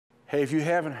Hey, if you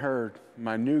haven't heard,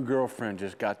 my new girlfriend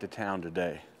just got to town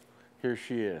today. Here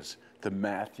she is, the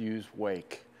Mathews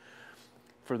Wake.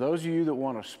 For those of you that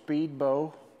want a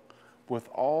speedboat with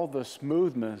all the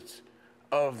smoothness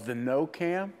of the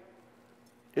no-cam,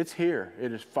 it's here.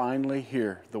 It is finally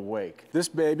here, the Wake. This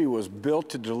baby was built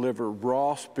to deliver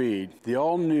raw speed. The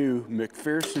all-new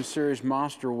McPherson Series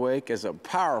Monster Wake is a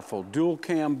powerful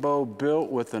dual-cam boat built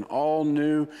with an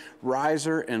all-new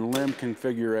riser and limb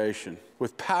configuration.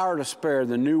 With power to spare,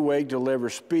 the new Wake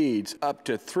delivers speeds up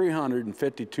to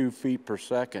 352 feet per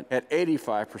second at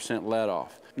 85%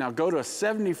 let-off. Now go to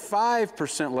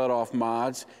 75% let-off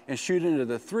mods and shoot into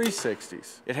the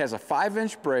 360s. It has a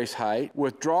 5-inch brace height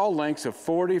with draw lengths of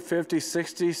 40, 50,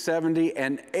 60, 70,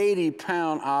 and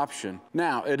 80-pound option.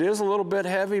 Now, it is a little bit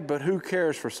heavy, but who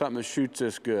cares for something that shoots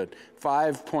this good?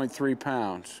 5.3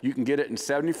 pounds. You can get it in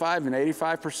 75 and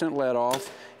 85%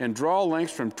 let-off and draw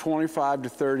lengths from 25 to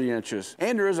 30 inches.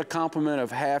 And there is a complement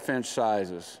of half-inch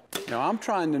sizes. Now, I'm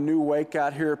trying the new Wake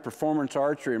out here at Performance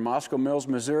Archery in Moscow Mills,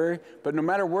 Missouri, but no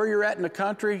matter where you're at in the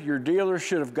country, your dealer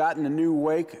should have gotten the new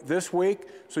Wake this week,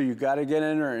 so you've got to get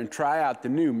in there and try out the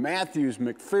new Mathews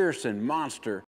McPherson Monster